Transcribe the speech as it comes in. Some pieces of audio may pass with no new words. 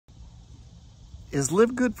Is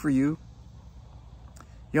Live Good for you?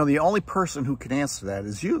 You know, the only person who can answer that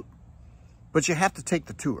is you. But you have to take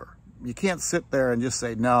the tour. You can't sit there and just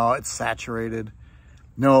say, no, it's saturated.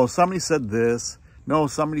 No, somebody said this. No,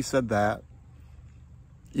 somebody said that.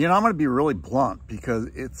 You know, I'm going to be really blunt because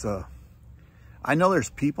I know there's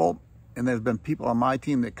people, and there's been people on my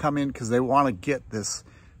team that come in because they want to get this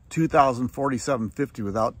 2,047.50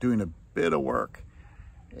 without doing a bit of work.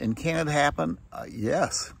 And can it happen?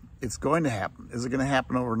 Yes, it's going to happen. Is it going to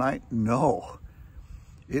happen overnight? No.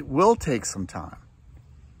 It will take some time.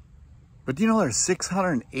 But do you know there's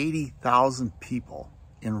 680,000 people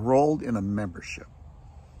enrolled in a membership?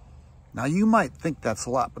 Now you might think that's a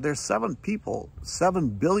lot, but there's 7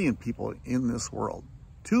 billion people in this world.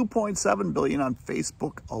 2.7 billion on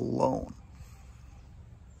Facebook alone.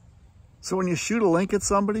 So when you shoot a link at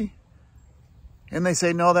somebody and they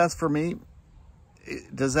say, no, that's for me,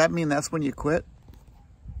 does that mean that's when you quit?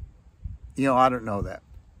 You know, I don't know that.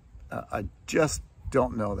 I just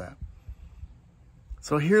don't know that.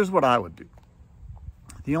 So here's what I would do.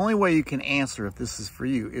 The only way you can answer if this is for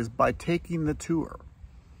you is by taking the tour.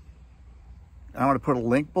 I'm going to put a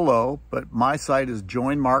link below, but my site is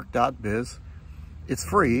joinmark.biz. It's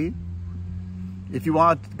free. If you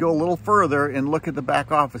want to go a little further and look at the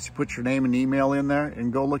back office, you put your name and email in there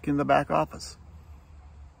and go look in the back office.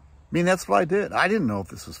 I mean, that's what I did. I didn't know if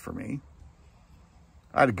this was for me.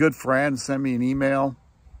 I had a good friend send me an email.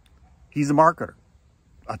 He's a marketer,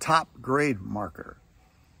 a top grade marketer.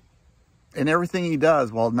 And everything he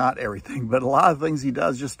does, well, not everything, but a lot of things he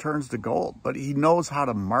does just turns to gold. But he knows how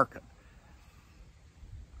to market.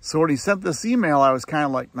 So when he sent this email, I was kind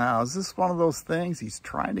of like, now, is this one of those things he's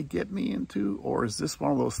trying to get me into? Or is this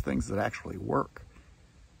one of those things that actually work?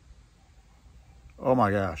 Oh my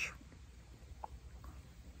gosh.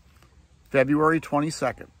 February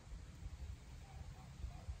 22nd.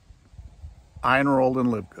 I enrolled in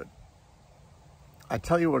LiveGood. I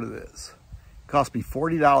tell you what it is. It cost me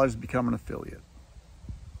 $40 to become an affiliate.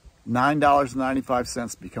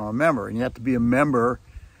 $9.95 to become a member. And you have to be a member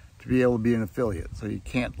to be able to be an affiliate. So you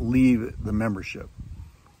can't leave the membership.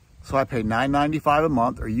 So I pay $9.95 a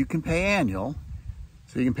month, or you can pay annual.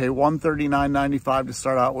 So you can pay $139.95 to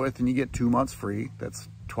start out with, and you get 2 months free. That's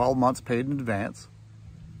 12 months paid in advance.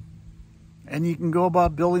 And you can go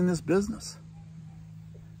about building this business.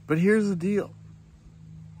 But here's the deal.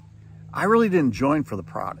 I really didn't join for the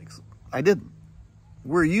products. I didn't.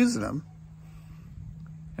 We're using them.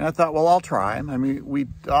 And I thought, well, I'll try them. I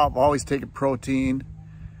mean, I've always taken protein.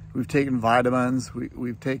 We've taken vitamins.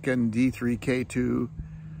 We've taken D3K2.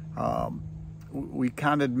 We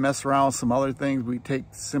kind of mess around with some other things. We take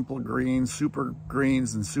simple greens, super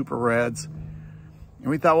greens, and super reds. And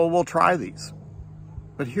we thought, well, we'll try these.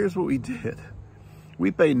 But here's what we did.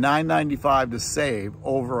 We paid $9.95 to save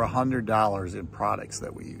over $100 in products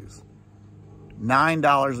that we use.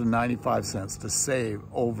 $9.95 to save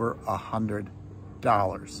over $100.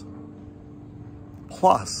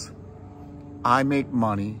 Plus, I make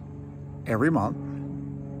money every month,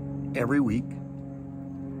 every week.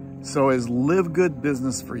 So is Live Good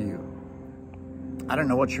business for you? I don't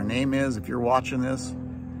know what your name is if you're watching this,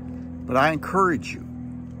 but I encourage you,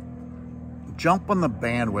 jump on the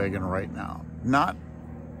bandwagon right now. Not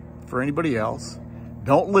for anybody else.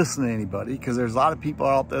 Don't listen to anybody, because there's a lot of people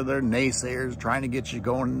out there that are naysayers trying to get you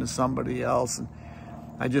going into somebody else. And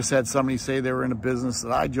I just had somebody say they were in a business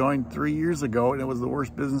that I joined 3 years ago, and it was the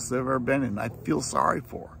worst business they've ever been in. I feel sorry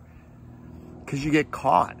for, because you get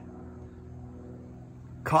caught.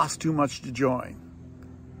 Costs too much to join.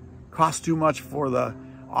 Costs too much for the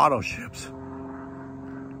auto ships.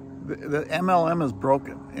 The MLM is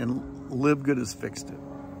broken, and Live Good has fixed it.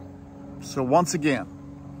 So once again,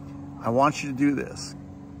 I want you to do this.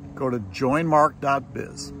 Go to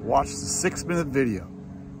joinmark.biz. Watch the 6-minute video.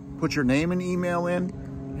 Put your name and email in,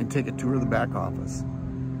 and take a tour of the back office.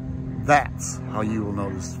 That's how you will know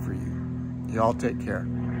this is for you. Y'all take care.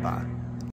 Bye.